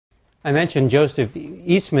I mentioned Joseph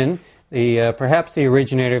Eastman, perhaps the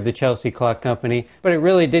originator of the Chelsea Clock Company, but it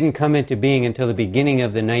really didn't come into being until the beginning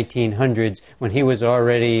of the 1900s when he was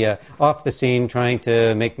already off the scene trying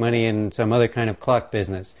to make money in some other kind of clock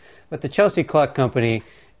business. But the Chelsea Clock Company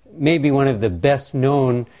may be one of the best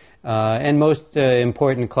known and most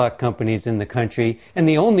important clock companies in the country, and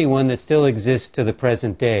the only one that still exists to the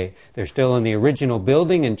present day. They're still in the original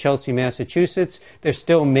building in Chelsea, Massachusetts. They're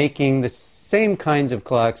still making the same kinds of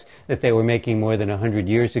clocks that they were making more than 100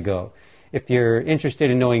 years ago. If you're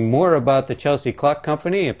interested in knowing more about the Chelsea Clock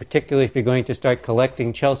Company, and particularly if you're going to start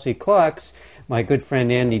collecting Chelsea clocks, my good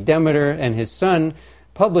friend Andy Demeter and his son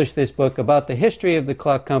published this book about the history of the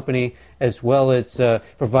clock company, as well as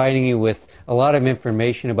providing you with a lot of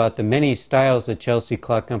information about the many styles that Chelsea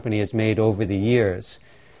Clock Company has made over the years.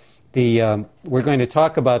 We're going to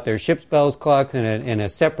talk about their ship's bells clocks in a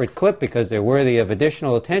separate clip because they're worthy of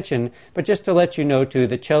additional attention, but just to let you know, too,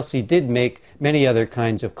 that Chelsea did make many other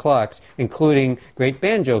kinds of clocks, including great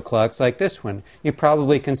banjo clocks like this one. You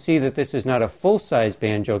probably can see that this is not a full-size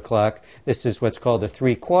banjo clock. This is what's called a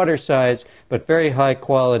three-quarter size, but very high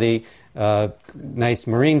quality. Nice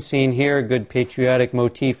marine scene here, good patriotic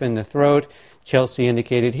motif in the throat. Chelsea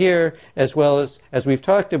indicated here, as well as we've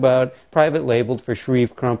talked about, private labeled for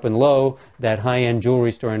Shreve, Crump & Lowe, that high-end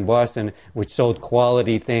jewelry store in Boston, which sold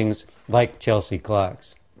quality things like Chelsea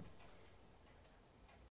clocks.